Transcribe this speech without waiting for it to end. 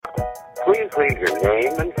Please leave your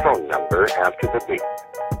name and phone number after the beep.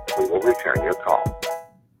 We will return your call.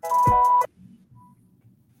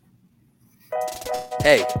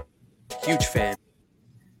 Hey, huge fan.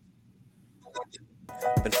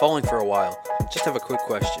 Been following for a while. Just have a quick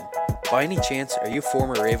question. By any chance, are you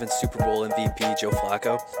former Ravens Super Bowl MVP Joe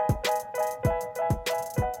Flacco?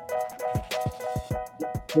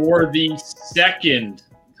 For the second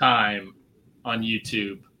time on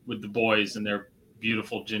YouTube with the boys and their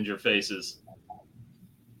beautiful ginger faces.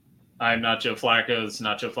 I'm not Joe Flacco. This is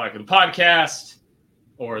not Joe Flacco the podcast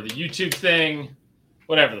or the YouTube thing,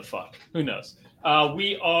 whatever the fuck. Who knows?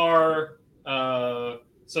 We are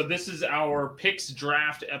so this is our picks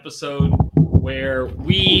draft episode where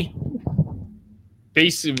we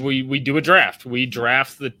basically we do a draft. We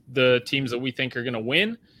draft the teams that we think are going to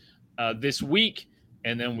win this week,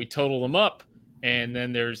 and then we total them up. And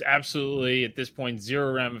then there's absolutely, at this point,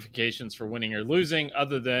 zero ramifications for winning or losing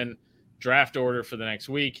other than draft order for the next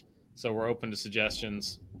week. So we're open to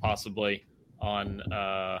suggestions, possibly on,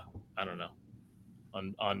 I don't know,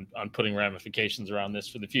 on putting ramifications around this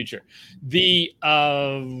for the future.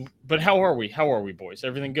 But how are we? How are we, boys?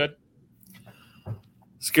 Everything good?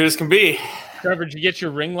 As good as can be. Trevor, did you get your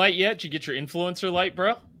ring light yet? Did you get your influencer light,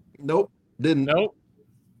 bro? Nope, didn't. Nope.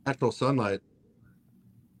 Actual sunlight.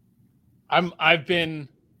 I've been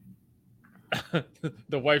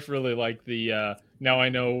the wife really liked the now I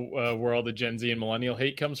know where all the Gen Z and millennial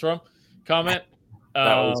hate comes from comment.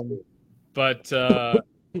 But I'm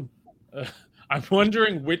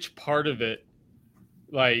wondering which part of it,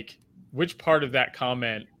 like which part of that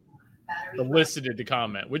comment elicited the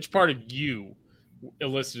comment, which part of you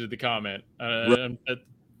elicited the comment. I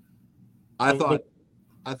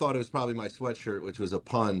thought it was probably my sweatshirt, which was a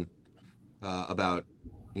pun about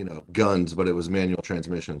guns, but it was manual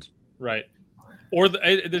transmissions. Right. Or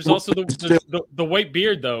there's also the white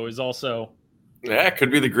beard though is also. Yeah, it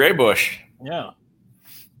could be the gray bush. Yeah.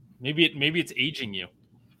 Maybe it's aging you.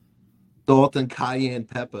 Salt and cayenne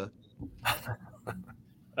pepper.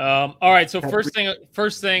 All right. So first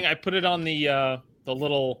thing, I put it on the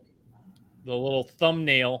little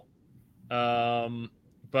thumbnail.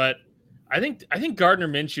 But I think Gardner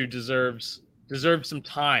Minshew deserves some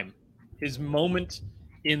time. His moment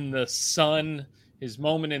in the sun, his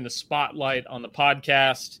moment in the spotlight on the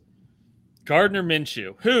podcast. Gardner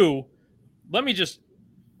Minshew, who, I'll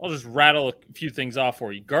just rattle a few things off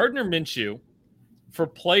for you. Gardner Minshew, for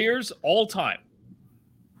players all time,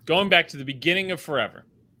 going back to the beginning of forever,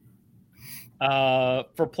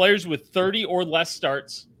 for players with 30 or less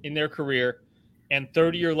starts in their career and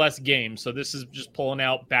 30 or less games, so this is just pulling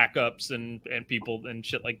out backups and people and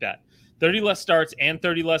shit like that, 30 less starts and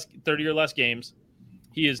 30 or less games,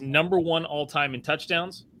 he is number one all-time in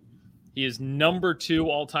touchdowns. He is number two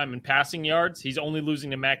all-time in passing yards. He's only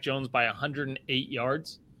losing to Mac Jones by 108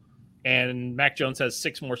 yards, and Mac Jones has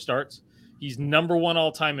 6 more starts. He's number one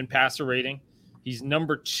all-time in passer rating. He's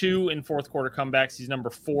number 2 in fourth-quarter comebacks. He's number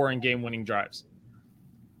 4 in game-winning drives.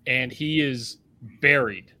 And he is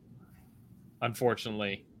buried,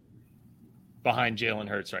 unfortunately, behind Jalen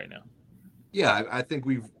Hurts right now. Yeah, I think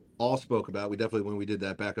we've all spoke about. We definitely, when we did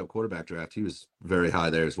that backup quarterback draft, he was very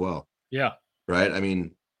high there as well. Yeah. Right? I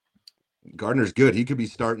mean, Gardner's good. He could be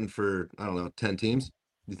starting for, 10 teams.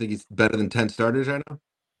 You think he's better than 10 starters right now?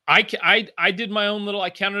 I did my own little,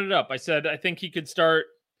 I counted it up. I said, I think he could start.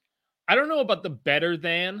 I don't know about the better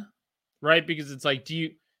than, right? Because it's like,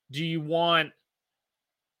 do you want,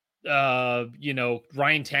 Ryan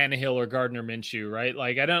Tannehill or Gardner Minshew, right?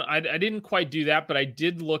 Like, I didn't quite do that, but I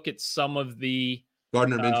did look at some of the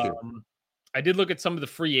Gardner Minshew. I did look at some of the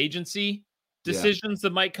free agency decisions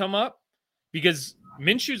that might come up, because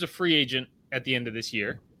Minshew's a free agent at the end of this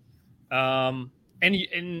year. And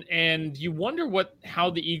you wonder how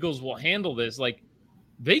the Eagles will handle this. Like,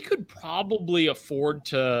 they could probably afford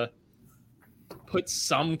to put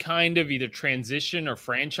some kind of either transition or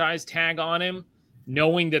franchise tag on him,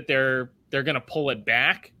 knowing that they're going to pull it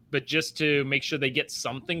back, but just to make sure they get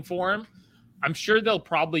something for him. I'm sure they'll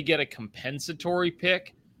probably get a compensatory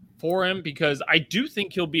pick for him, because I do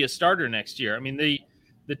think he'll be a starter next year. I mean,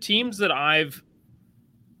 the teams that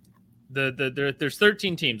there's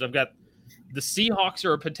 13 teams. I've got the Seahawks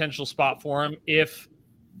are a potential spot for him if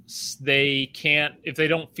they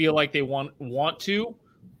don't feel like they want to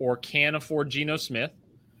or can afford Geno Smith.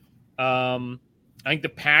 I think the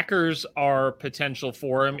Packers are potential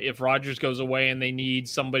for him if Rodgers goes away and they need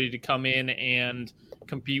somebody to come in and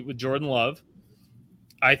compete with Jordan Love.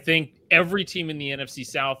 I think every team in the NFC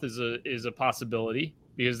South is a possibility,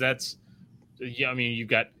 because you've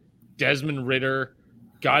got Desmond Ridder,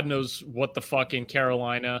 God knows what the fuck in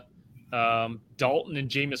Carolina. Dalton and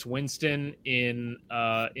Jameis Winston in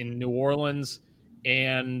New Orleans.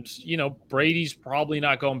 And, Brady's probably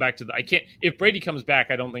not going back to if Brady comes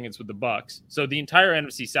back, I don't think it's with the Bucs. So the entire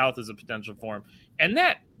NFC South is a potential for him. And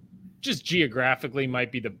that just geographically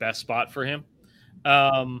might be the best spot for him.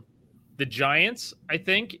 The Giants, I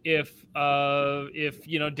think if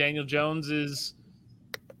Daniel Jones is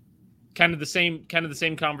kind of the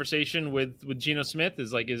same conversation with Geno Smith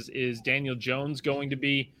is Daniel Jones going to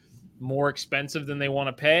be more expensive than they want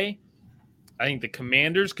to pay? I think the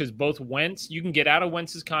Commanders, because both Wentz, you can get out of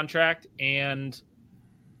Wentz's contract, and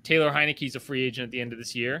Taylor Heineke's a free agent at the end of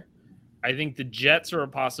this year. I think the Jets are a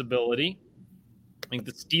possibility. I think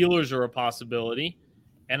the Steelers are a possibility.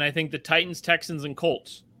 And I think the Titans, Texans, and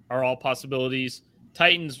Colts are all possibilities.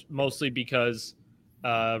 Titans mostly because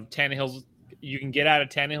Tannehill's, you can get out of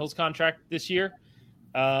Tannehill's contract this year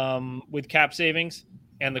with cap savings,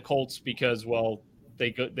 and the Colts because, well,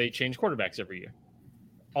 they change quarterbacks every year.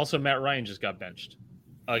 Also, Matt Ryan just got benched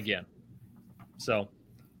again. So,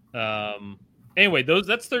 anyway,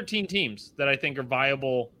 that's 13 teams that I think are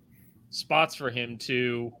viable spots for him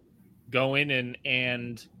to go in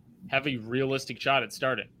and have a realistic shot at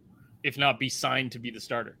starting, if not be signed to be the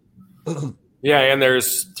starter. Yeah, and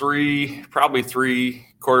there's probably three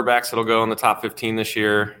quarterbacks that'll go in the top 15 this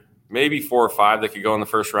year. Maybe 4 or 5 that could go in the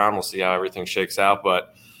first round. We'll see how everything shakes out.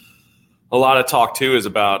 But a lot of talk, too, is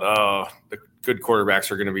about the good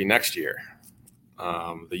quarterbacks are going to be next year.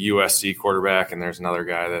 The USC quarterback, and there's another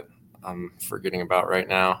guy that I'm forgetting about right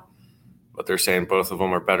now. But they're saying both of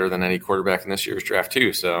them are better than any quarterback in this year's draft,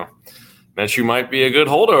 too. So Minshew might be a good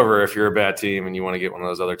holdover if you're a bad team and you want to get one of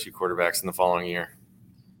those other 2 quarterbacks in the following year.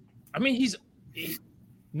 I mean, he's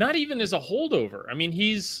not even as a holdover. I mean,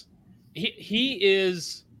 he is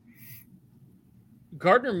 –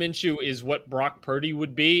 Gardner Minshew is what Brock Purdy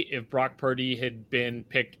would be if Brock Purdy had been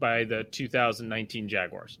picked by the 2019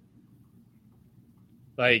 Jaguars.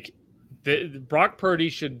 Like, Brock Purdy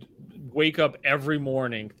should wake up every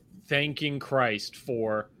morning thanking Christ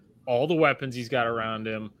for all the weapons he's got around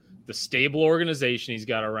him, the stable organization he's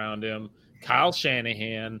got around him, Kyle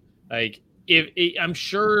Shanahan. Like, I'm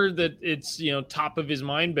sure that it's, top of his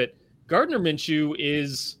mind, but Gardner Minshew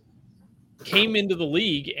came into the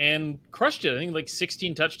league and crushed it. I think like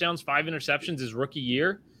 16 touchdowns, 5 interceptions his rookie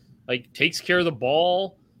year. Like, takes care of the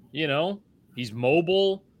ball, he's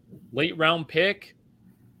mobile, late round pick.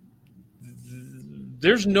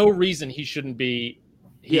 There's no reason he shouldn't be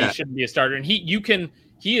a starter. And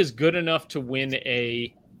he is good enough to win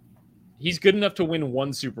he's good enough to win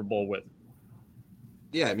 1 Super Bowl with.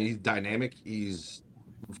 Yeah, I mean, he's dynamic. He's,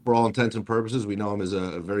 for all intents and purposes, we know him as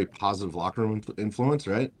a very positive locker room influence,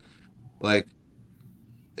 right? Like,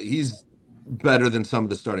 he's better than some of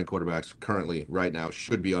the starting quarterbacks currently right now,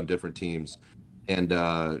 should be on different teams, and,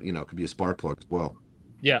 could be a spark plug as well.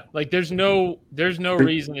 Yeah, like there's no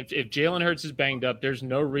reason if Jalen Hurts is banged up, there's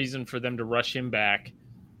no reason for them to rush him back.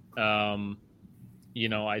 I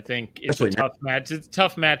think it's a tough match. It's a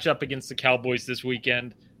tough matchup against the Cowboys this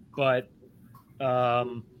weekend, but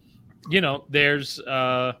he's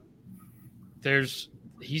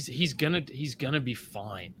gonna be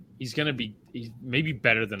fine. He's maybe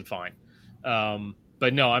better than fine.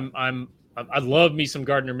 But no, I love me some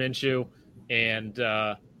Gardner Minshew, and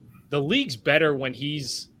the league's better when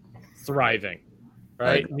he's thriving,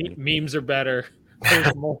 right? Memes are better.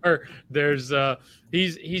 There's more. There's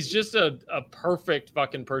he's just a perfect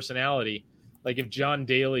fucking personality. Like if John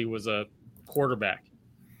Daly was a quarterback,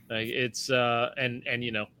 like it's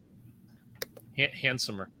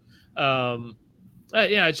handsomer.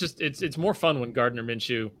 It's more fun when Gardner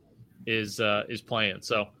Minshew is playing.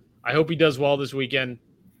 So I hope he does well this weekend.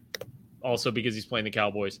 Also because he's playing the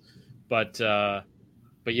Cowboys, but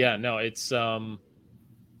yeah, no, it's a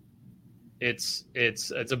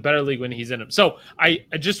better league when he's in it. So I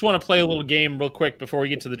just want to play a little game real quick before we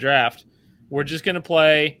get to the draft. We're just going to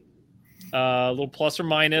play a little plus or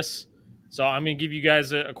minus. So I'm going to give you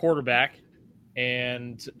guys a quarterback,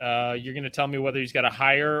 and you're going to tell me whether he's got a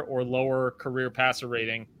higher or lower career passer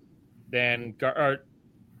rating than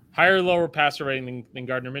higher or lower passer rating than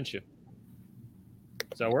Gardner Minshew.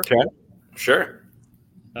 Does that work? Okay. Sure.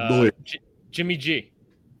 Jimmy G.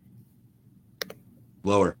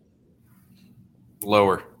 Lower.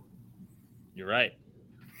 You're right.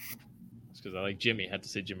 It's because I like Jimmy. I had to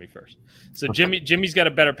say Jimmy first. So Jimmy's got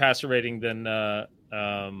a better passer rating than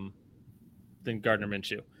Gardner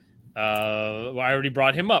Minshew. I already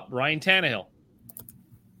brought him up. Ryan Tannehill.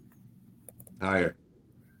 Higher.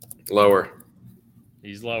 Lower.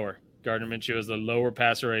 He's lower. Gardner Minshew has a lower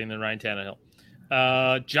passer rating than Ryan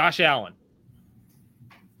Tannehill. Josh Allen.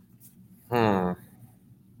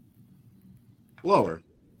 Lower,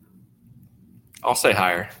 I'll say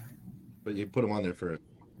higher. but you put him on there for it.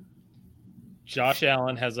 Josh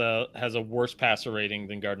Allen has a worse passer rating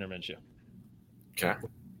than Gardner Minshew. Okay.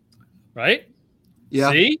 Right?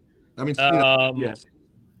 Yeah. See? I mean, yes,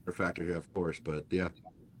 a factor here, of course, but yeah.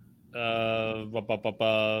 Lamar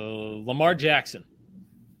Jackson.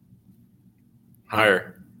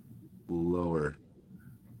 Higher. Lower.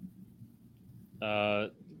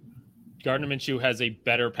 Gardner Minshew has a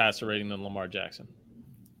better passer rating than Lamar Jackson.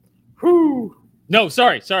 Whoo. No,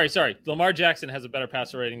 sorry. Lamar Jackson has a better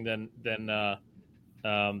passer rating than Gardner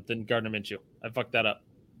Minshew. I fucked that up.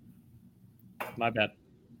 My bad.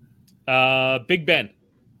 Big Ben.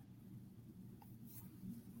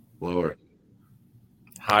 Lower.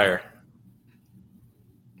 Higher.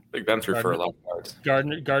 Big Ben threw for a lot of yards.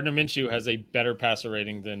 Gardner Minshew has a better passer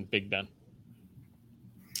rating than Big Ben.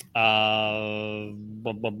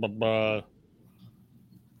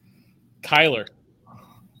 Kyler.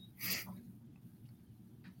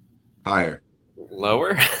 Higher.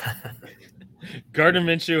 Lower. Gardner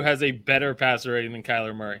Minshew has a better passer rating than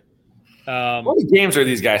Kyler Murray. How many games are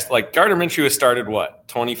these guys? Like Gardner Minshew has started what?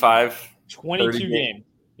 25? 22 games.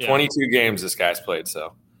 Yeah. 22 games this guy's played.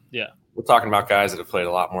 So yeah, we're talking about guys that have played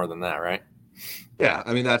a lot more than that, right? Yeah,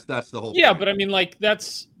 I mean that's the whole. Yeah, thing. but I mean like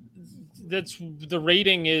that's the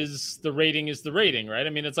rating is the rating, right? I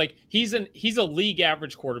mean it's like he's a league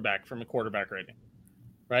average quarterback from a quarterback rating,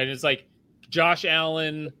 right? It's like Josh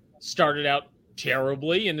Allen started out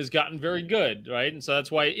terribly and has gotten very good, right? And so that's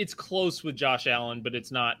why it's close with Josh Allen, but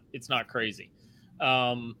it's not crazy.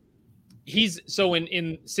 He's so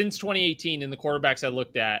in since 2018 in the quarterbacks I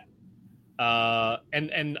looked at,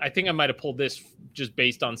 and I think I might have pulled this just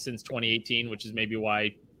based on since 2018, which is maybe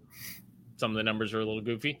why some of the numbers are a little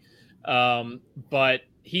goofy. But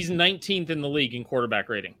he's 19th in the league in quarterback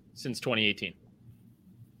rating since 2018.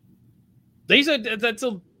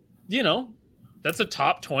 That's a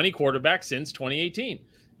top 20 quarterback since 2018,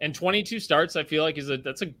 and 22 starts. I feel like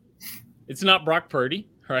it's not Brock Purdy,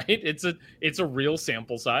 right? It's a real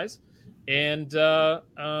sample size, and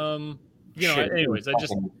anyways,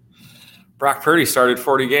 Brock Purdy started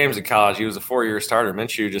 40 games in college. He was a 4-year starter.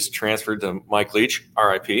 Minshew just transferred to Mike Leach,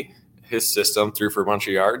 RIP. His system, threw for a bunch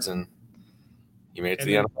of yards, and he made it to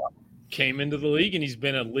the NFL. Came into the league, and he's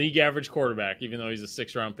been a league average quarterback, even though he's a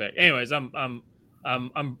 6th-round pick. Anyways, I'm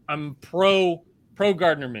pro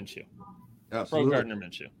Gardner Minshew. Absolutely. Pro Gardner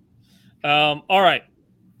Minshew. All right.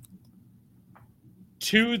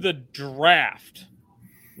 To the draft,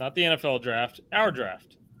 not the NFL draft, our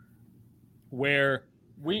draft, where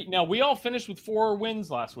we all finished with 4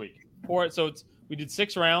 wins last week. We did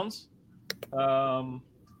 6 rounds. The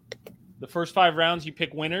first 5 rounds, you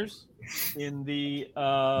pick winners. In the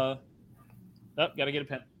gotta get a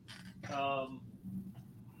pen.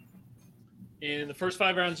 In the first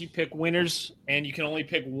 5 rounds, you pick winners, and you can only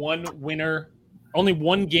pick one winner. Only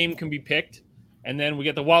one game can be picked, and then we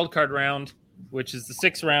get the wild card round, which is the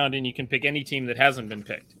 6th round, and you can pick any team that hasn't been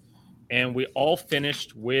picked. And we all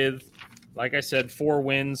finished with, like I said, 4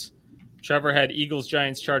 wins. Trevor had Eagles,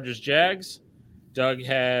 Giants, Chargers, Jags. Doug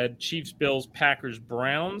had Chiefs, Bills, Packers,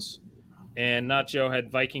 Browns. And Nacho had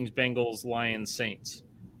Vikings, Bengals, Lions, Saints.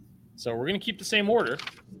 So we're going to keep the same order,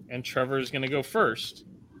 and Trevor is going to go first.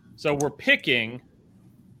 So we're picking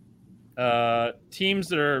teams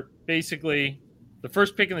that are basically the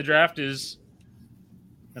first pick in the draft is,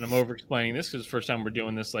 and I'm over-explaining this because it's the first time we're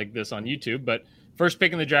doing this like this on YouTube, but first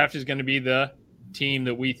pick in the draft is going to be the team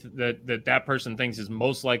that that person thinks is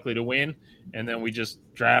most likely to win, and then we just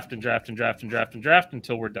draft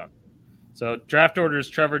until we're done. So draft order is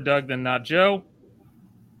Trevor, Doug, then not Joe.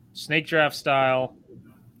 Snake draft style.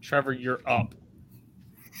 Trevor, you're up.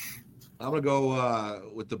 I'm going to go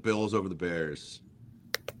with the Bills over the Bears.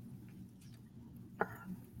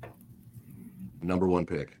 Number 1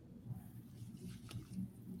 pick.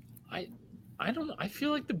 I don't know. I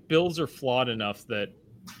feel like the Bills are flawed enough that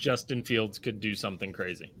Justin Fields could do something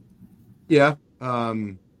crazy. Yeah.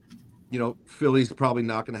 Philly's probably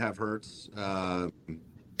not going to have Hurts.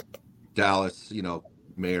 Dallas,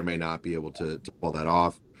 may or may not be able to pull that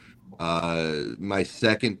off. My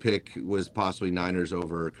second pick was possibly Niners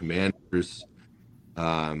over Commanders.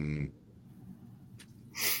 That's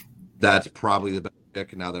probably the best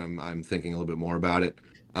pick now that I'm thinking a little bit more about it.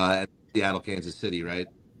 Seattle, Kansas City, right?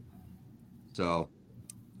 So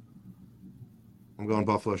I'm going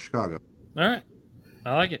Buffalo, Chicago. All right.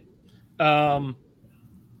 I like it. Doug,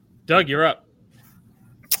 you're up.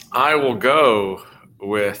 I will go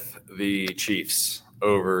with the Chiefs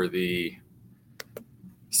over the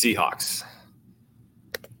Seahawks.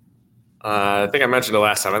 I think I mentioned it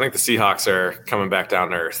last time. I think the Seahawks are coming back down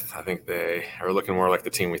to earth. I think they are looking more like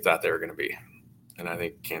the team we thought they were going to be. And I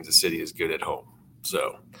think Kansas City is good at home.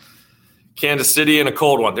 So Kansas City in a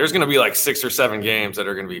cold one. There's going to be like 6 or 7 games that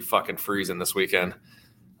are going to be fucking freezing this weekend.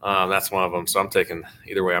 That's one of them. So I'm taking –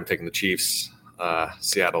 either way, I'm taking the Chiefs.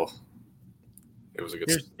 Seattle. It was a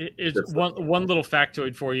good – Here's one little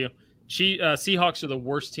factoid for you. Seahawks are the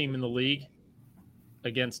worst team in the league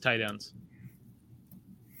against tight ends.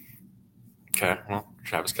 Okay, well,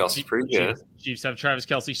 Travis Kelce's pretty good. Chiefs have Travis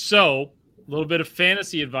Kelce. So, a little bit of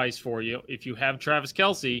fantasy advice for you. If you have Travis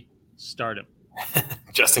Kelce, start him.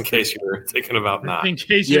 Just in case you were thinking about not. In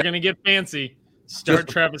case you're going to get fancy, start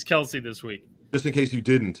Travis Kelce this week. Just in case you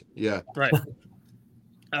didn't. Yeah. Right.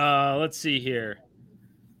 Let's see here.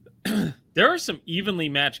 There are some evenly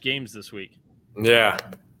matched games this week. Yeah.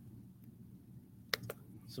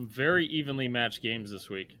 Some very evenly matched games this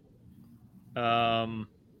week.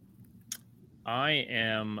 I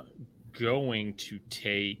am going to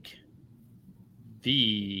take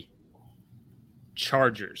the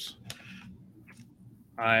Chargers.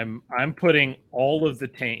 I'm putting all of the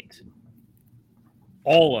taint,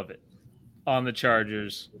 all of it, on the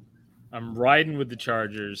Chargers. I'm riding with the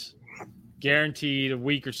Chargers. Guaranteed a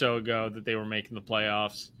week or so ago that they were making the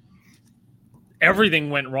playoffs. Everything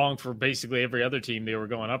went wrong for basically every other team they were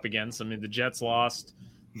going up against. I mean, the Jets lost.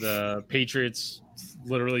 The Patriots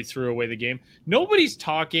literally threw away the game. Nobody's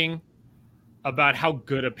talking about how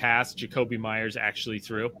good a pass Jacoby Myers actually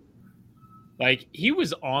threw. Like, he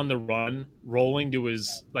was on the run, rolling to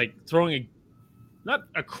his, like, throwing not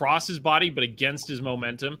across his body, but against his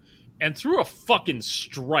momentum, and threw a fucking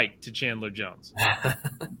strike to Chandler Jones.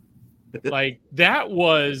 Like, that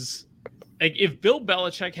was, like, if Bill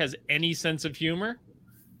Belichick has any sense of humor,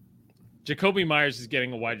 Jacoby Myers is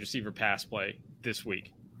getting a wide receiver pass play this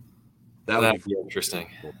week. That'd be interesting.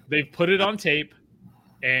 They've put it on tape,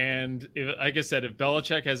 and like I said, if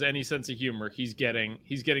Belichick has any sense of humor, he's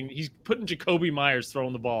putting Jacoby Myers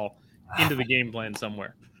throwing the ball into the game plan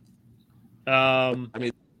somewhere. I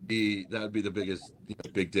mean, that would be the biggest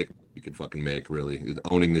big dick you could fucking make, really,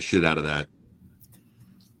 owning the shit out of that.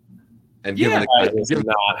 And not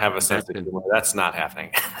have a sense of humor. That's not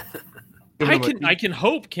happening. I can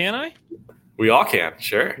hope, can I? We all can,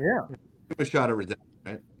 sure. Yeah. Give a shot at redemption,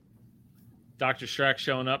 right? Dr. Shrek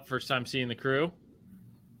showing up, first time seeing the crew.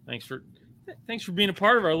 Thanks for being a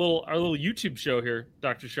part of our little YouTube show here,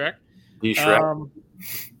 Dr. Shrek.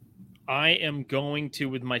 I am going to,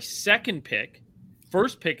 with my second pick,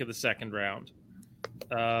 first pick of the second round.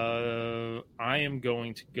 I am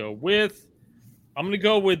going to go with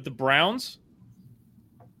the Browns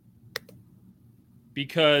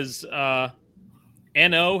because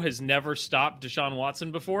NO has never stopped Deshaun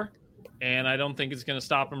Watson before, and I don't think it's going to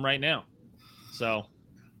stop him right now. So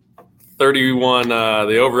 31,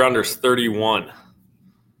 the over-under is 31.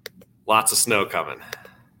 Lots of snow coming.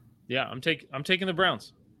 Yeah, I'm taking the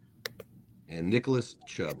Browns. And Nicholas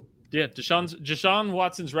Chubb. Yeah, Deshaun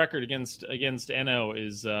Watson's record against NO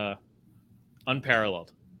is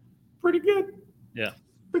unparalleled. Pretty good. Yeah.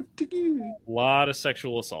 Pretty good. A lot of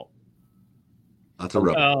sexual assault. Lots of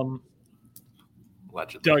rubbing.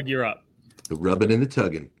 Doug, you're up. The rubbing and the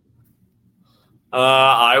tugging.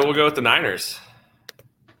 I will go with the Niners.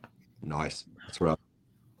 Nice. That's rough.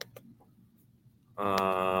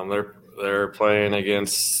 They're playing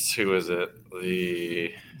against, who is it?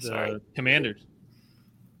 The Commanders.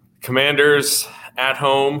 Commanders at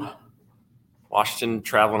home. Washington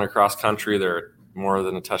traveling across country. They're more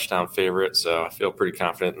than a touchdown favorite, so I feel pretty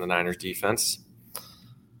confident in the Niners defense.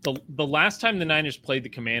 The last time the Niners played the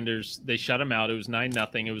Commanders, they shut them out. It was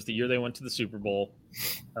 9-0. It was the year they went to the Super Bowl.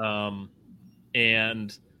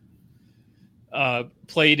 And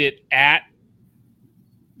played it at,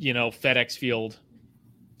 FedEx Field.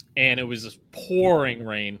 And it was pouring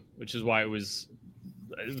rain, which is why it was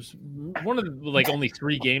one of the, only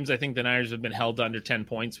 3 games I think the Niners have been held to under 10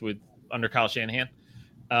 points under Kyle Shanahan.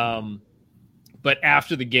 But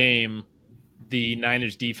after the game, the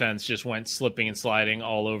Niners defense just went slipping and sliding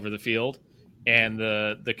all over the field. And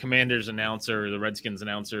the Commanders announcer, the Redskins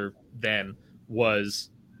announcer then was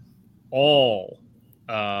all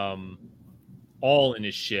in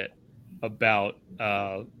his shit about,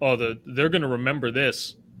 they're going to remember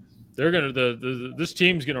this. This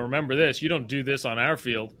team's going to remember this. You don't do this on our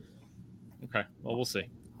field. Okay. Well, we'll see.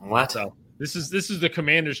 What? So this is the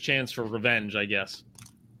Commanders' chance for revenge, I guess.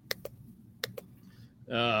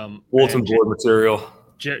 Bulletin board material.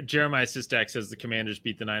 Jeremiah Sistak says the Commanders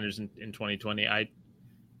beat the Niners in 2020.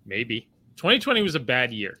 Maybe 2020 was a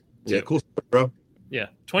bad year. Yeah, cool stuff, bro. Yeah,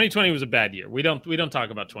 2020 was a bad year. We don't talk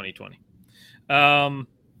about 2020.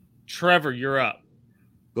 Trevor, you're up.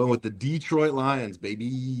 Going with the Detroit Lions,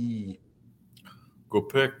 baby. Go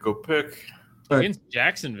pick. Against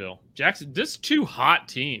Jacksonville. This too hot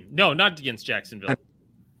team. No, not against Jacksonville.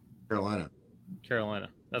 Carolina.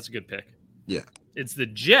 That's a good pick. Yeah. It's the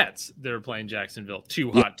Jets that are playing Jacksonville. Two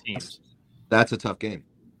hot teams. That's a tough game.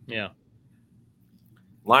 Yeah.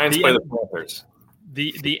 Lions play the Panthers.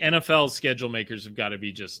 The NFL schedule makers have got to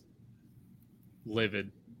be just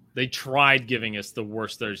livid. They tried giving us the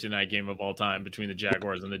worst Thursday night game of all time between the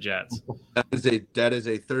Jaguars and the Jets. That is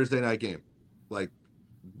a Thursday night game. Like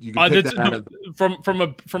you can pick that out of...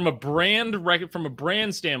 from a brand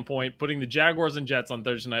standpoint, putting the Jaguars and Jets on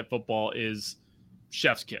Thursday Night Football is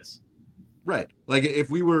chef's kiss. Right. Like if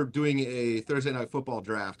we were doing a Thursday Night Football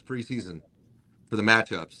draft preseason for the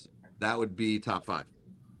matchups, that would be top 5.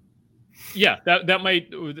 Yeah, that might,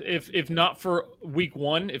 if not for week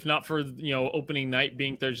 1, if not for opening night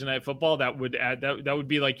being Thursday Night Football, that would add that would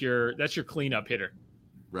be like that's your cleanup hitter.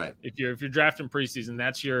 Right. If you're drafting preseason,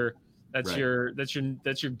 that's your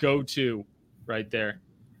go-to right there.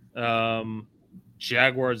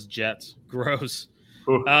 Jaguars, Jets, gross.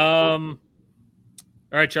 All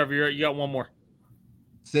right, Trevor, you got one more.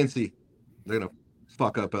 Cincy, they're gonna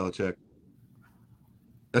fuck up Belichick.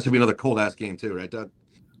 That should be another cold ass game too, right, Doug?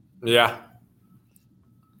 Yeah.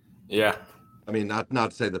 I mean, not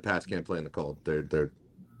to say the Pats can't play in the cold. They're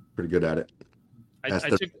pretty good at it. I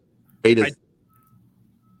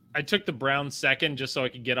took the Browns second just so I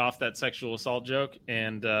could get off that sexual assault joke,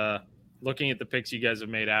 and looking at the picks you guys have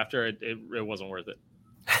made after, it wasn't worth it.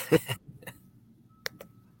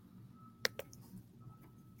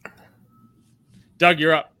 Doug,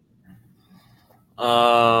 you're up.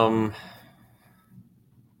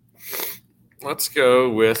 Let's go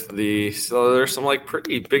with so there's some like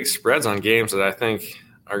pretty big spreads on games that I think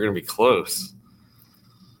are going to be close.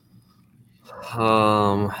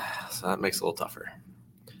 So that makes it a little tougher.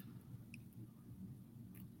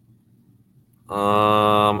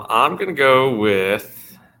 I'm going to go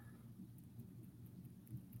with,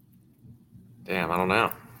 I don't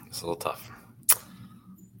know. It's a little tough.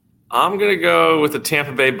 I'm going to go with the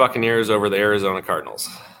Tampa Bay Buccaneers over the Arizona Cardinals.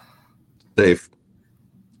 Safe.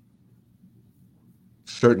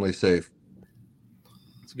 Certainly safe.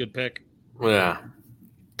 It's a good pick. Yeah.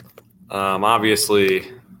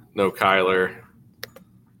 Obviously, no Kyler.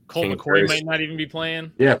 Colt McCoy might not even be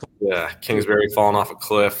playing. Yeah. Kingsbury falling off a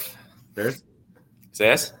cliff. There's?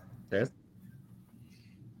 Says? There's?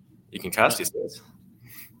 You can cuss, he says.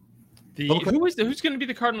 Who's going to be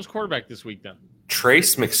the Cardinals quarterback this week then?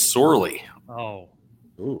 Trace McSorley. Oh.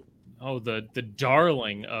 Ooh. Oh, the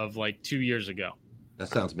darling of like 2 years ago. That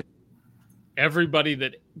sounds mean. Everybody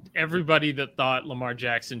that thought Lamar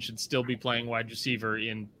Jackson should still be playing wide receiver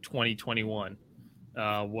in 2021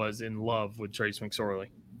 was in love with Trace McSorley.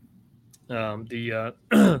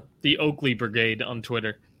 The Oakley Brigade on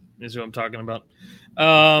Twitter is who I'm talking about.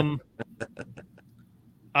 I'm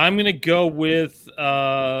going to go with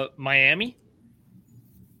Miami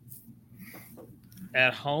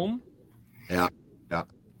at home. Yeah.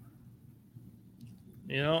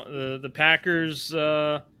 The Packers.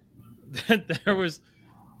 There was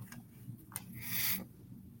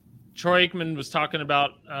Troy Aikman was talking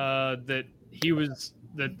about that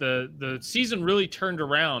the season really turned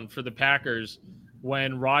around for the Packers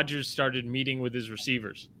when Rodgers started meeting with his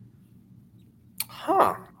receivers.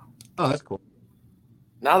 Huh. Oh, that's cool.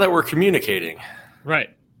 Now that we're communicating. Right.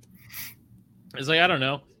 It's like, I don't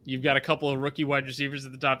know. You've got a couple of rookie wide receivers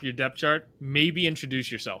at the top of your depth chart. Maybe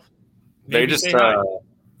introduce yourself. Maybe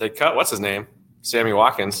They cut, what's his name? Sammy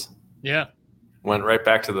Watkins. Yeah. Went right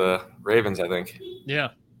back to the Ravens, I think. Yeah.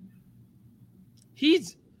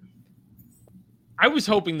 I was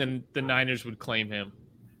hoping the Niners would claim him.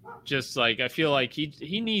 Just like, I feel like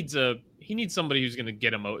he needs somebody who's going to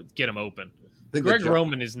get him open. Greg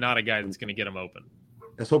Roman is not a guy that's going to get him open. I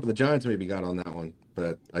was hoping the Giants maybe got on that one,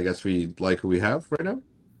 but I guess we like who we have right now.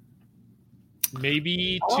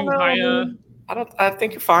 Maybe too high. I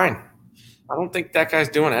think you're fine. I don't think that guy's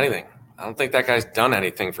doing anything. I don't think that guy's done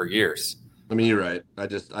anything for years. I mean, you're right. I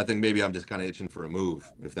think maybe I'm just kind of itching for a move,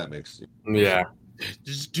 if that makes sense. Yeah.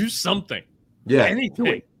 Just do something. Yeah.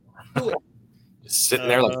 Anything. Just sitting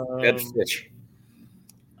there like a dead fish.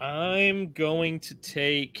 I'm going to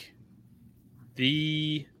take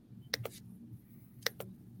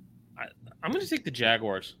I'm going to take the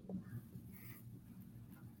Jaguars.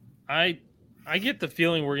 I get the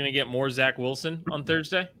feeling we're going to get more Zach Wilson on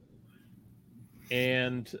Thursday.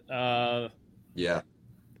 And yeah,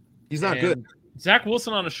 he's not good. Zach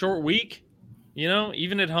Wilson on a short week,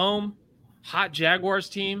 even at home, hot Jaguars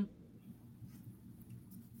team,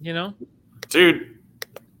 Dude,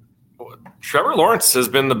 Trevor Lawrence has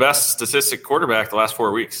been the best statistic quarterback the last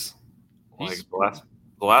 4 weeks. Like He's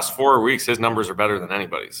the last 4 weeks, his numbers are better than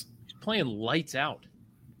anybody's. playing lights out.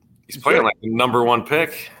 He's playing like the number one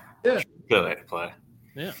pick. Yeah. Good play.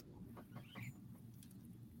 Yeah.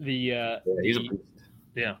 He's a beast.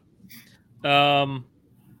 Yeah.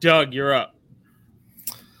 Doug, you're up.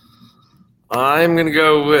 I'm gonna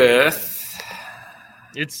go with.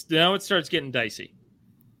 Now it starts getting dicey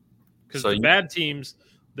because the bad teams,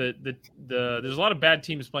 there's a lot of bad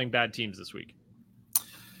teams playing bad teams this week.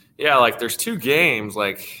 Yeah, like there's 2 games.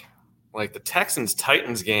 Like the Texans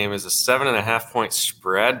Titans game is a 7.5 point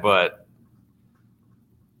spread, but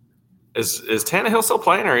is Tannehill still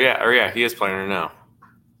playing or yeah he is playing or no?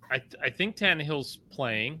 I think Tannehill's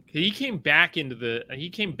playing. He came back into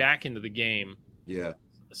the game. Yeah.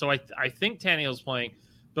 So I think Tannehill's playing,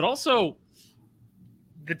 but also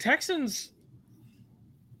the Texans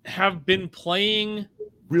have been playing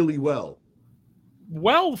Really well.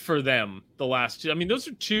 for them the last 2. I mean, those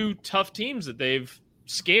are 2 tough teams that they've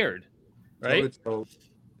scared, right? Toe-to-toe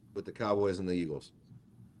with the Cowboys and the Eagles.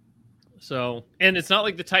 So, and it's not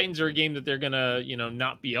like the Titans are a game that they're gonna,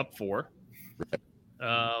 not be up for.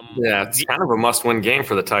 Yeah, it's kind of a must-win game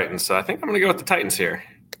for the Titans. So I think I'm going to go with the Titans here.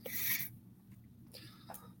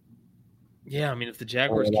 Yeah, I mean, if the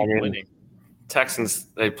Jaguars keep winning, Texans,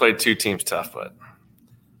 they played 2 teams tough, but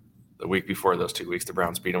the week before those 2 weeks, the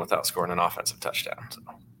Browns beat them without scoring an offensive touchdown. So.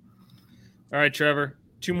 All right, Trevor,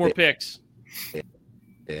 2 more picks.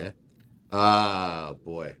 Yeah.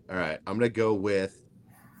 Boy. All right. I'm going to go with.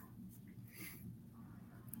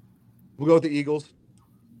 We'll go with the Eagles.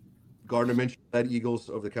 Gardner Minshew led Eagles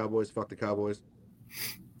over the Cowboys. Fuck the Cowboys.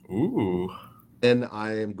 Ooh. Then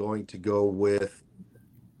I am going to go with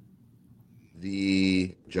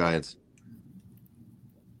the Giants.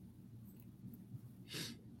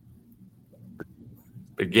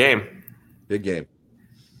 Big game. Big game.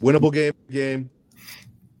 Winnable game.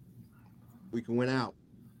 We can win out.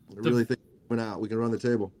 I really think we can win out. We can run the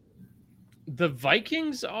table. The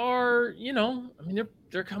Vikings are,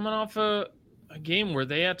 they're coming off a game where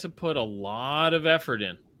they had to put a lot of effort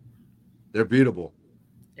in. They're beatable.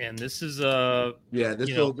 And this is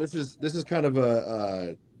this is kind of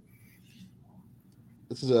a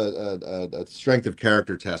strength of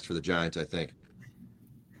character test for the Giants, I think.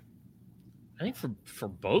 I think for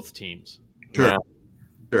both teams. Sure. Yeah.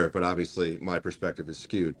 Sure, but obviously my perspective is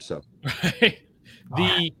skewed. So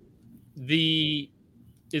the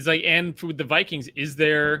is like, and for the Vikings, is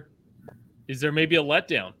there maybe a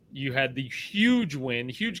letdown? You had the huge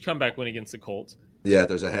comeback win against the Colts. Yeah,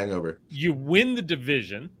 there's a hangover. You win the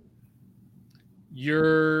division.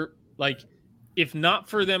 You're like, if not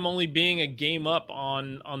for them only being a game up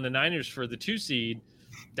on the Niners for the 2 seed,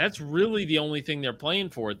 that's really the only thing they're playing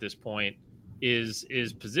for at this point is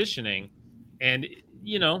positioning. And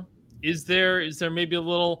is there maybe a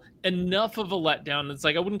little enough of a letdown? It's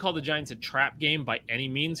like, I wouldn't call the Giants a trap game by any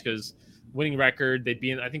means, because winning record,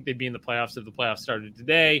 I think they'd be in the playoffs if the playoffs started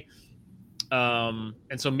today. And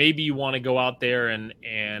so maybe you want to go out there and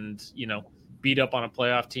beat up on a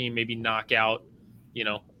playoff team, maybe knock out,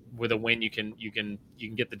 with a win, you can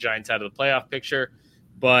get the Giants out of the playoff picture.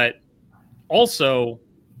 But also,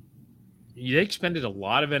 they expended a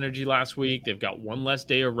lot of energy last week. They've got 1 less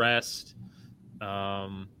day of rest.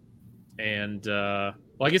 I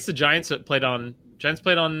guess the Giants played on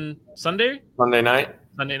Sunday? Monday night.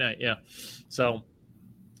 Sunday night, yeah. So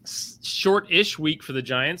short-ish week for the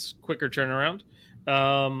Giants, quicker turnaround.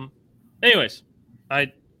 Anyways,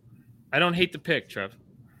 I don't hate the pick, Trev.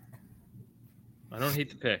 I don't hate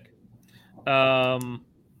the pick. But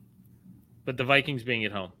the Vikings being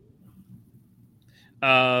at home.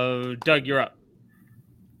 Doug, you're up.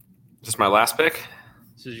 Is this my last pick?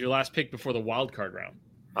 This is your last pick before the wild card round.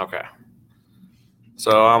 Okay.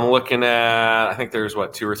 So I'm looking at, I think there's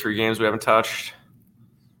 2 or 3 games we haven't touched.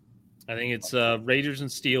 I think it's Raiders and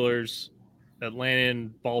Steelers, Atlanta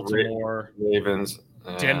and Baltimore, Ravens,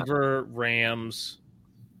 Denver, Rams,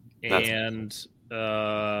 and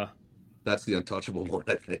That's the untouchable one,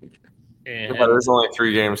 I think. and but there's only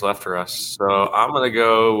 3 games left for us. So I'm going to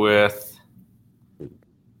go with,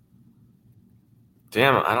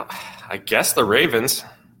 I guess the Ravens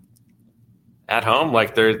at home.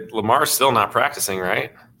 Like, Lamar's still not practicing,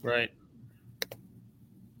 right? right.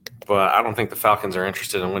 But I don't think the Falcons are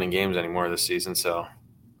interested in winning games anymore this season. So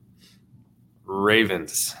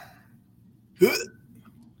Ravens.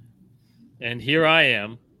 And here I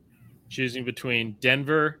am choosing between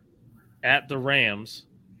Denver at the Rams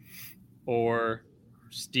or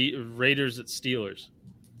Raiders at Steelers.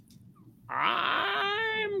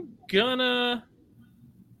 I'm gonna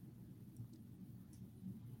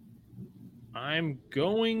I'm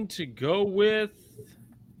going to go with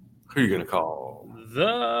Who are you going to call?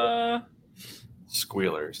 the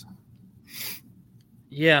Squealers.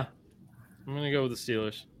 Yeah. I'm going to go with the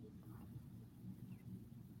Steelers.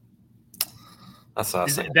 That's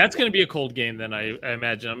awesome. That's going to be a cold game then, I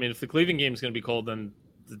imagine. I mean, if the Cleveland game is going to be cold, then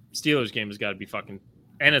the Steelers game has got to be fucking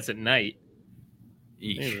 – and it's at night.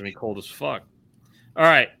 It's going to be cold as fuck. All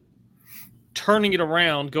right. Turning it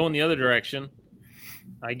around, going the other direction.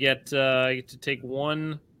 I get to take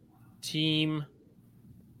one team.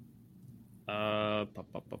 I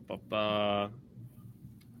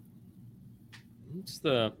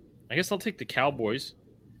guess I'll take the Cowboys.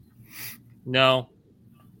 No.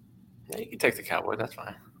 Yeah, you can take the Cowboys. That's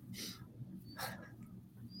fine.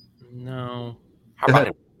 No. How about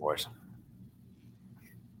the Cowboys?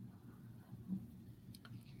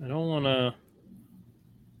 I don't want to.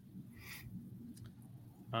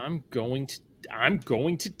 I'm going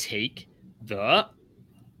to take the.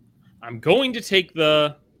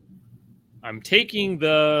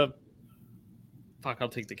 Fuck, I'll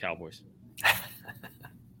take the Cowboys.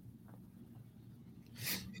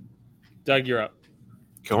 Doug, you're up.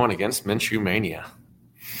 Going against Minshew Mania.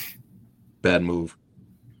 Bad move.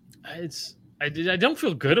 I don't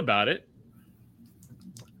feel good about it.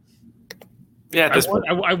 Yeah, at this point.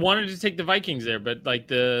 I wanted to take the Vikings there, but like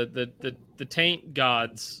the taint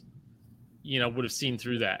gods, would have seen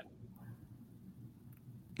through that.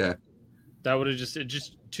 Okay. That would have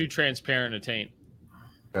just too transparent a taint.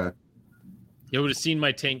 Okay. You would have seen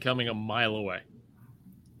my taint coming a mile away.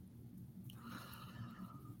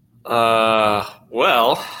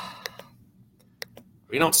 Well,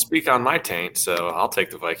 we don't speak on my taint, so I'll take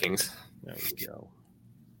the Vikings. There we go.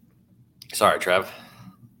 Sorry, Trev.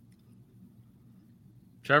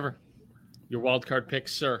 Trevor, your wild card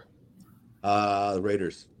picks, sir. The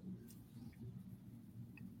Raiders.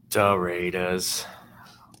 The Raiders.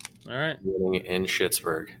 All right. Winning in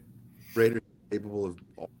Schittsburg. Raiders are capable of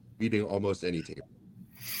beating almost any team.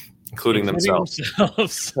 Including themselves.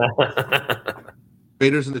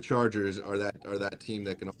 Raiders and the Chargers are that team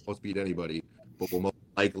that can almost beat anybody, but will most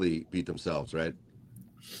likely beat themselves, right?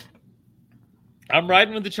 I'm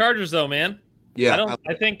riding with the Chargers, though, man. Yeah.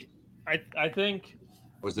 I think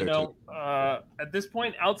was there at this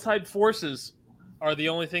point, outside forces are the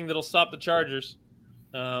only thing that'll stop the Chargers.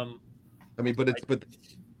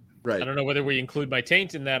 right. I don't know whether we include my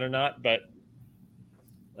taint in that or not, but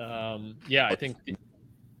I think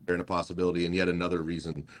they're in a possibility and yet another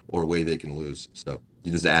reason or way they can lose. So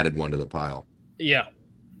you just added one to the pile. Yeah.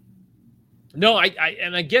 No, I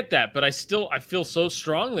get that, but I feel so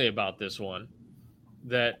strongly about this one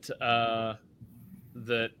that I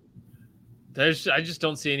just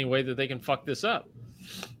don't see any way that they can fuck this up.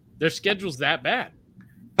 Their schedule's that bad.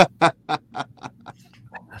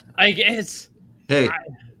 I guess. Hey,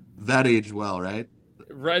 that aged well, right?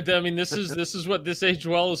 Right. I mean, this is what this age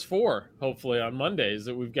well is for. Hopefully on Mondays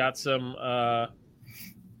that we've got some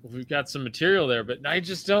material there, but I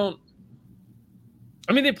just don't.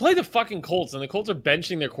 I mean, they play the fucking Colts, and the Colts are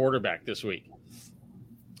benching their quarterback this week,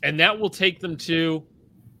 and that will take them to.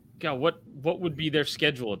 God, what would be their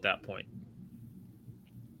schedule at that point?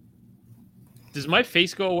 Does my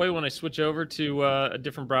face go away when I switch over to a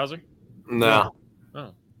different browser? No.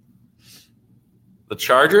 Oh. The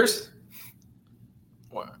Chargers?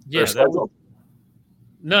 What? Yeah.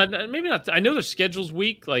 No, maybe not. I know their schedule's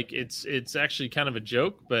weak. Like it's actually kind of a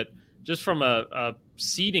joke, but just from a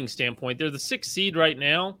seeding standpoint, they're the 6th seed right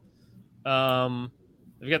now.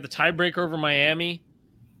 They've got the tiebreaker over Miami.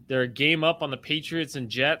 They're a game up on the Patriots and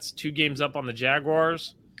Jets, 2 games up on the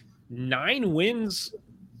Jaguars. 9 wins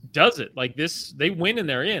does it. Like this, they win and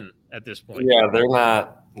they're in at this point. Yeah, they're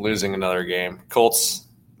not losing another game. Colts,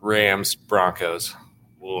 Rams, Broncos.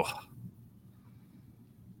 Ugh.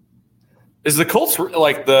 Is the Colts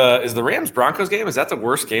is the Rams Broncos game? Is that the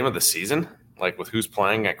worst game of the season? Like with who's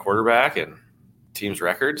playing at quarterback and teams'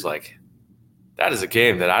 records? Like that is a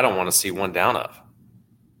game that I don't want to see one down of.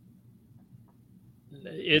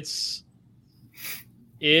 It's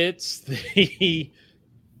the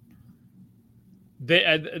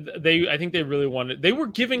I think they really wanted. They were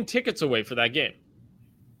giving tickets away for that game,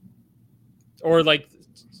 or like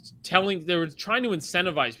they were trying to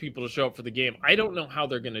incentivize people to show up for the game. I don't know how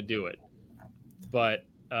they're going to do it, but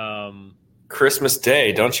Christmas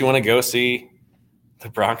Day, don't you want to go see the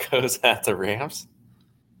Broncos at the Rams?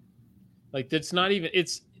 Like that's not even.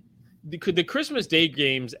 It's the Christmas Day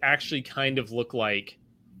games actually kind of look like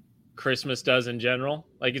Christmas does in general.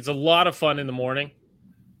 Like it's a lot of fun in the morning.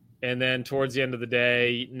 And then towards the end of the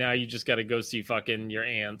day, now you just got to go see fucking your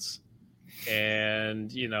aunts.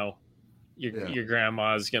 And, you your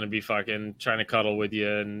grandma is going to be fucking trying to cuddle with you,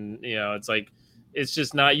 and it's like it's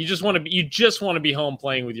just not. You just want to be home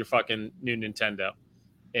playing with your fucking new Nintendo,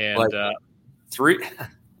 and like, 3. What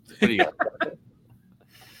do you got?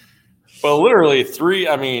 Well, literally 3.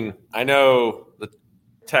 I mean, I know the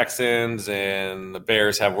Texans and the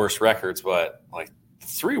Bears have worse records, but like the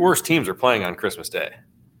 3 worst teams are playing on Christmas Day.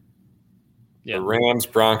 Yeah. The Rams,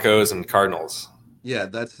 Broncos, and Cardinals. Yeah,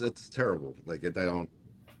 that's terrible. Like, I don't.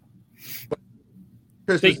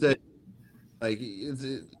 Christmas Day, like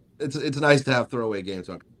it's nice to have throwaway games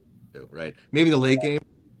on, right? Maybe the late game,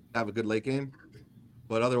 have a good late game,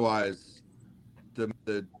 but otherwise,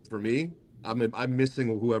 for me, I'm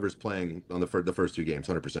missing whoever's playing on the first 2 games,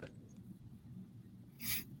 100%.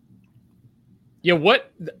 Yeah,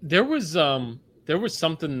 there was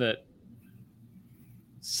something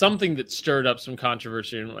that stirred up some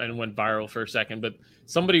controversy and went viral for a second, but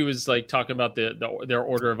somebody was like talking about their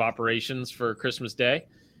order of operations for Christmas Day,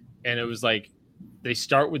 and it was like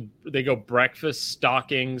they go breakfast,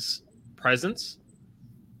 stockings, presents,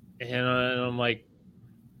 and I'm like,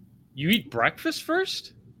 you eat breakfast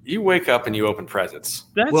first? You wake up and you open presents.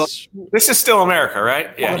 This is still America, right?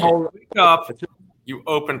 Yeah. You wake up, you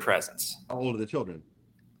open presents. How old are the children?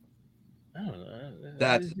 I don't know.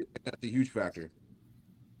 That's a huge factor.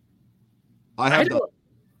 I have done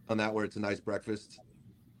on that where it's a nice breakfast.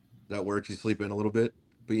 That works. You sleep in a little bit,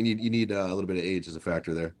 but you need a little bit of age as a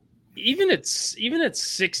factor there. Even at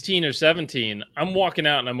 16 or 17, I'm walking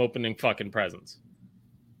out and I'm opening fucking presents.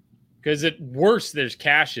 Because at worst, there's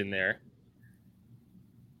cash in there.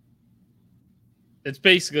 At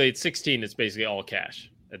 16, it's basically all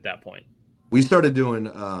cash at that point. We started doing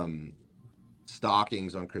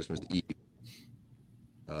stockings on Christmas Eve,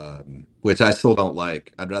 which I still don't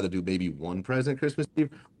like. I'd rather do maybe one present Christmas Eve,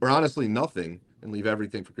 or honestly nothing, and leave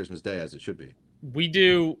everything for Christmas Day as it should be. We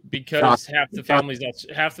do, because half the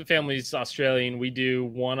family's Australian. We do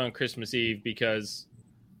one on Christmas Eve because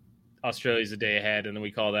Australia's a day ahead, and then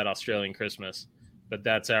we call that Australian Christmas. But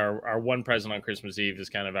that's our one present on Christmas Eve is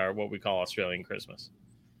kind of our what we call Australian Christmas.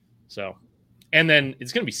 So, and then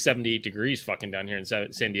it's going to be 78 degrees fucking down here in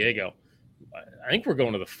San Diego. I think we're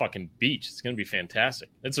going to the fucking beach. It's going to be fantastic.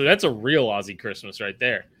 That's a real Aussie Christmas right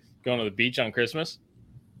there. Going to the beach on Christmas.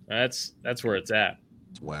 That's where it's at.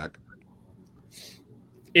 It's whack.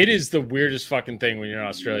 It is the weirdest fucking thing when you're in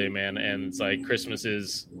Australia, man. And it's like Christmas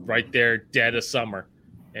is right there, dead of summer,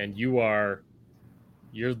 and you're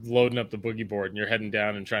loading up the boogie board and you're heading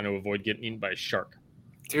down and trying to avoid getting eaten by a shark.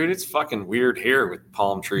 Dude, it's fucking weird here with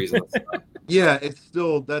palm trees and stuff. Yeah, that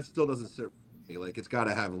still doesn't serve me. Like, it's got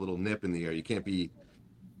to have a little nip in the air. You can't be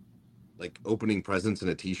like opening presents in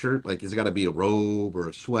a t-shirt. Like, it's got to be a robe or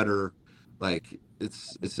a sweater. Like,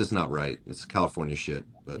 it's just not right. It's California shit.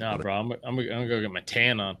 But nah, bro, I'm gonna go get my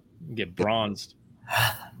tan on and get bronzed.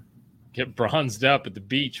 Get bronzed up at the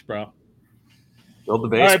beach, bro. Build the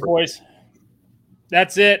base. All right, boys.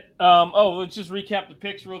 That's it. Let's just recap the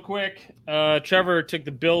picks real quick. Trevor took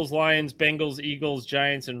the Bills, Lions, Bengals, Eagles,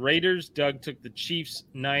 Giants, and Raiders. Doug took the Chiefs,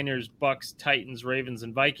 Niners, Bucks, Titans, Ravens,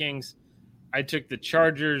 and Vikings. I took the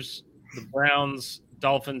Chargers, the Browns,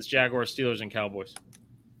 Dolphins, Jaguars, Steelers, and Cowboys.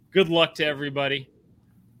 Good luck to everybody.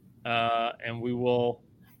 And we will.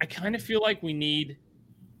 I kind of feel like we need,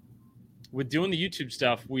 with doing the YouTube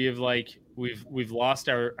stuff, we've lost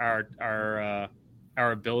our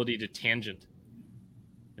ability to tangent.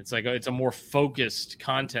 It's like it's a more focused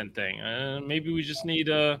content thing. Maybe we just need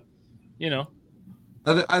I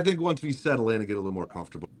think once we settle in and get a little more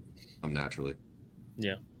comfortable, naturally.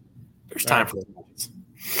 Yeah. There's time for it.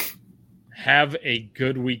 Have a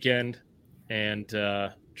good weekend, and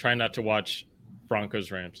try not to watch Broncos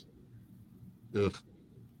Rams. Ugh.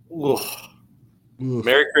 Ugh.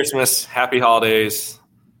 Merry Christmas, Happy Holidays.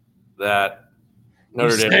 That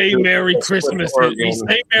Notre Dame. Say Merry Christmas. You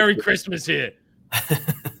say Merry Christmas here.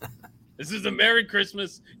 This is a Merry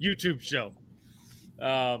Christmas YouTube show.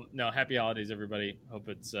 No, Happy Holidays, everybody. Hope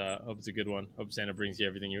it's a good one. Hope Santa brings you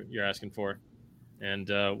everything you're asking for, and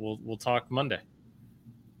we'll talk Monday.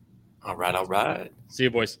 All right. See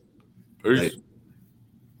you, boys. Peace.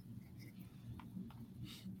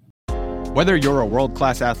 Whether you're a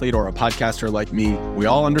world-class athlete or a podcaster like me, we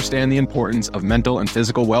all understand the importance of mental and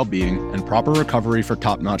physical well-being and proper recovery for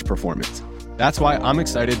top-notch performance. That's why I'm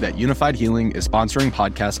excited that Unified Healing is sponsoring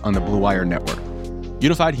podcasts on the Blue Wire Network.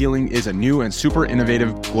 Unified Healing is a new and super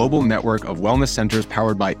innovative global network of wellness centers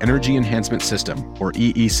powered by Energy Enhancement System, or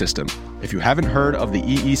EE System. If you haven't heard of the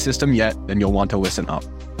EE System yet, then you'll want to listen up.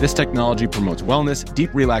 This technology promotes wellness,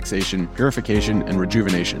 deep relaxation, purification, and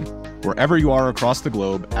rejuvenation. Wherever you are across the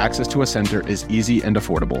globe, access to a center is easy and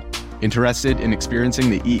affordable. Interested in experiencing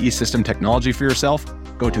the EE System technology for yourself?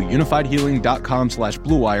 Go to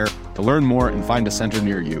unifiedhealing.com/bluewire to learn more and find a center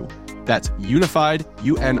near you. That's unified,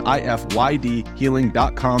 UNIFYD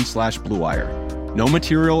healing.com/bluewire. No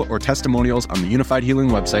material or testimonials on the Unified Healing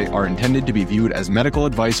website are intended to be viewed as medical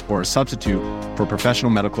advice or a substitute for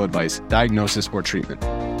professional medical advice, diagnosis, or treatment.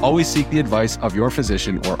 Always seek the advice of your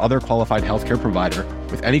physician or other qualified healthcare provider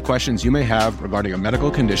with any questions you may have regarding a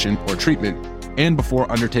medical condition or treatment and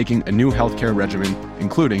before undertaking a new healthcare regimen,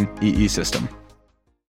 including EE System.